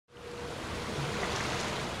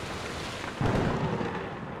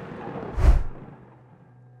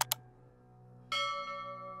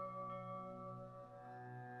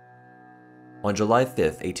On July 5,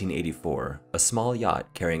 1884, a small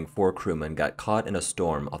yacht carrying 4 crewmen got caught in a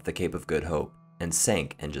storm off the Cape of Good Hope and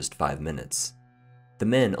sank in just 5 minutes. The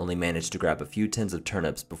men only managed to grab a few tins of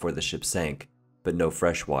turnips before the ship sank, but no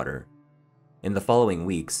fresh water. In the following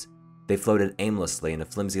weeks, they floated aimlessly in a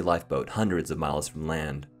flimsy lifeboat hundreds of miles from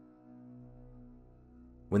land.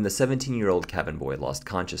 When the 17-year-old cabin boy lost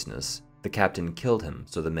consciousness, the captain killed him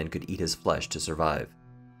so the men could eat his flesh to survive.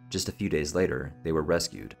 Just a few days later, they were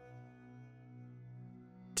rescued.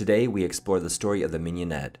 Today, we explore the story of the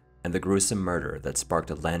Mignonette and the gruesome murder that sparked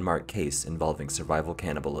a landmark case involving survival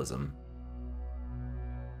cannibalism.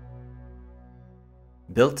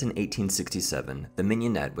 Built in 1867, the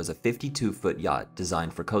Mignonette was a 52-foot yacht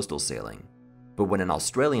designed for coastal sailing. But when an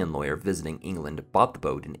Australian lawyer visiting England bought the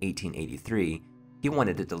boat in 1883, he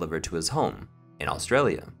wanted it delivered to his home, in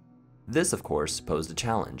Australia. This, of course, posed a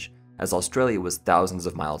challenge, as Australia was thousands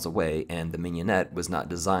of miles away and the Mignonette was not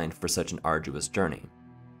designed for such an arduous journey.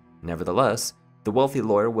 Nevertheless, the wealthy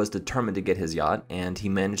lawyer was determined to get his yacht, and he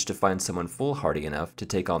managed to find someone foolhardy enough to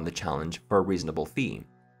take on the challenge for a reasonable fee,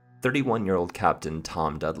 31-year-old Captain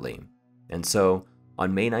Tom Dudley. And so,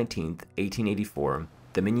 on May 19, 1884,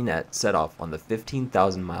 the Mignonette set off on the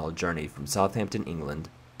 15,000-mile journey from Southampton, England,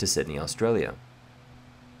 to Sydney, Australia.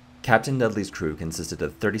 Captain Dudley's crew consisted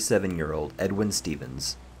of 37-year-old Edwin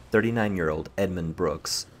Stevens, 39-year-old Edmund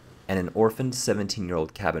Brooks, and an orphaned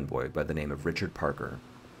 17-year-old cabin boy by the name of Richard Parker.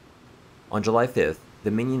 On July 5th, the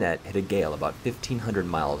Mignonette hit a gale about 1,500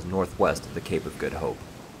 miles northwest of the Cape of Good Hope.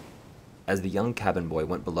 As the young cabin boy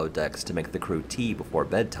went below decks to make the crew tea before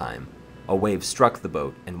bedtime, a wave struck the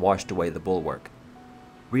boat and washed away the bulwark.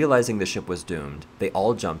 Realizing the ship was doomed, they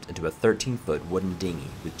all jumped into a 13-foot wooden dinghy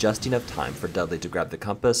with just enough time for Dudley to grab the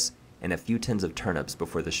compass and a few tins of turnips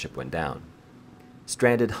before the ship went down.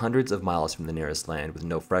 Stranded hundreds of miles from the nearest land with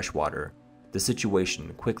no fresh water, the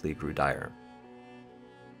situation quickly grew dire.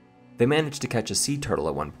 They managed to catch a sea turtle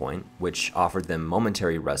at one point, which offered them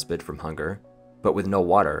momentary respite from hunger, but with no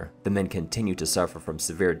water, the men continued to suffer from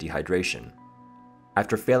severe dehydration.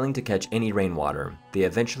 After failing to catch any rainwater, they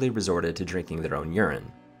eventually resorted to drinking their own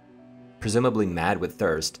urine. Presumably mad with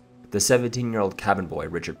thirst, the 17-year-old cabin boy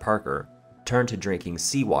Richard Parker turned to drinking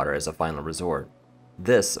seawater as a final resort.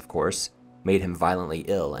 This, of course, made him violently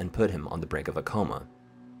ill and put him on the brink of a coma.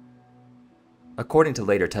 According to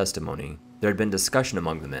later testimony, there had been discussion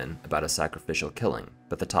among the men about a sacrificial killing,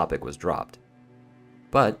 but the topic was dropped.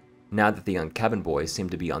 But now that the young cabin boy seemed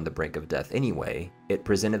to be on the brink of death anyway, it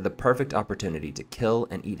presented the perfect opportunity to kill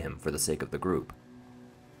and eat him for the sake of the group.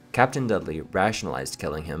 Captain Dudley rationalized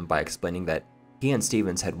killing him by explaining that he and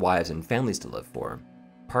Stevens had wives and families to live for.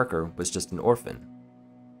 Parker was just an orphan.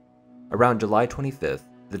 Around July 25th,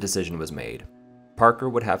 the decision was made. Parker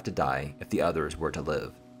would have to die if the others were to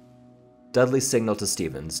live. Dudley signaled to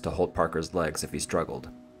Stevens to hold Parker's legs if he struggled.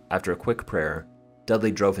 After a quick prayer, Dudley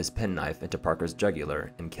drove his penknife into Parker's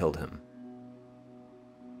jugular and killed him.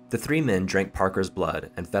 The 3 men drank Parker's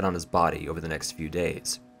blood and fed on his body over the next few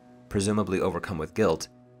days. Presumably overcome with guilt,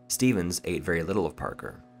 Stevens ate very little of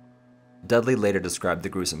Parker. Dudley later described the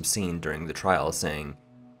gruesome scene during the trial, saying,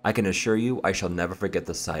 "I can assure you I shall never forget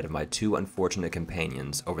the sight of my 2 unfortunate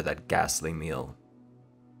companions over that ghastly meal."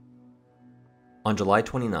 On July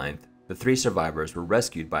 29th, the 3 survivors were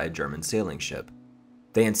rescued by a German sailing ship.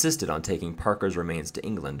 They insisted on taking Parker's remains to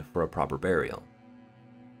England for a proper burial.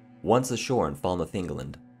 Once ashore in Falmouth,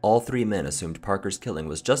 England, all 3 men assumed Parker's killing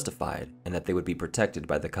was justified and that they would be protected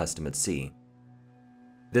by the custom at sea.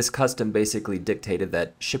 This custom basically dictated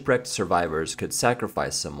that shipwrecked survivors could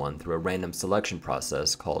sacrifice someone through a random selection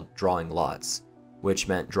process called drawing lots, which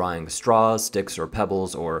meant drawing straws, sticks, or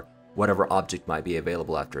pebbles, or whatever object might be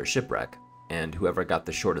available after a shipwreck, and whoever got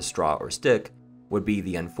the shortest straw or stick would be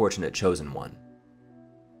the unfortunate chosen one.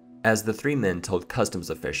 As the 3 men told customs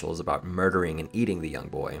officials about murdering and eating the young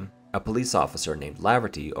boy, a police officer named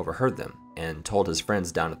Laverty overheard them and told his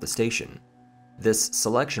friends down at the station. This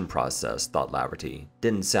selection process, thought Laverty,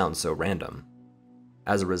 didn't sound so random.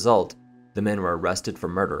 As a result, the men were arrested for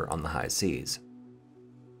murder on the high seas.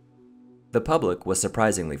 The public was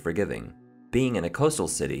surprisingly forgiving. Being in a coastal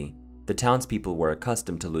city, the townspeople were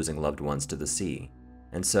accustomed to losing loved ones to the sea,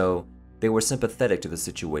 and so they were sympathetic to the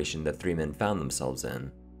situation that 3 men found themselves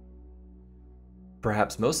in.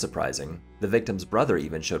 Perhaps most surprising, the victim's brother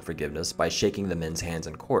even showed forgiveness by shaking the men's hands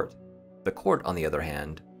in court. The court, on the other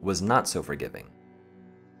hand, was not so forgiving.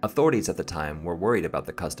 Authorities at the time were worried about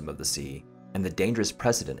the custom of the sea and the dangerous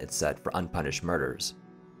precedent it set for unpunished murders,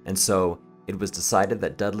 and so it was decided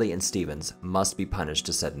that Dudley and Stevens must be punished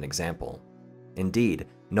to set an example. Indeed,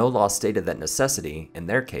 no law stated that necessity, in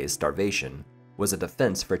their case starvation, was a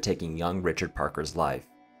defense for taking young Richard Parker's life.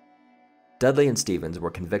 Dudley and Stevens were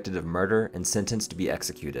convicted of murder and sentenced to be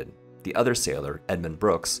executed. The other sailor, Edmund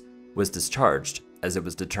Brooks, was discharged as it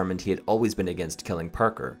was determined he had always been against killing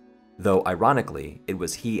Parker, though ironically, it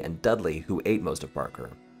was he and Dudley who ate most of Parker.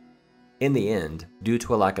 In the end, due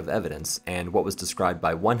to a lack of evidence and what was described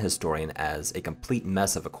by one historian as a complete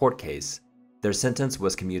mess of a court case, their sentence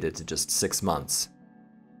was commuted to just 6 months.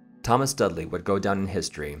 Thomas Dudley would go down in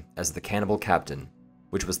history as the Cannibal Captain,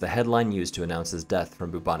 which was the headline used to announce his death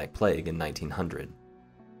from bubonic plague in 1900.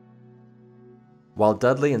 While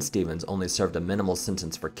Dudley and Stevens only served a minimal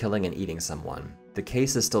sentence for killing and eating someone, the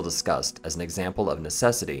case is still discussed as an example of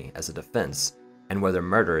necessity as a defense and whether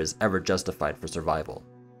murder is ever justified for survival.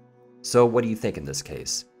 So what do you think in this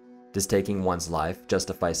case? Does taking one's life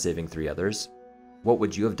justify saving 3 others? What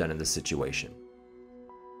would you have done in this situation?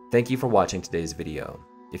 Thank you for watching today's video.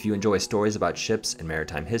 If you enjoy stories about ships and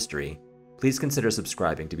maritime history, please consider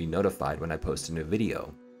subscribing to be notified when I post a new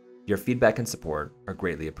video. Your feedback and support are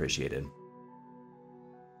greatly appreciated.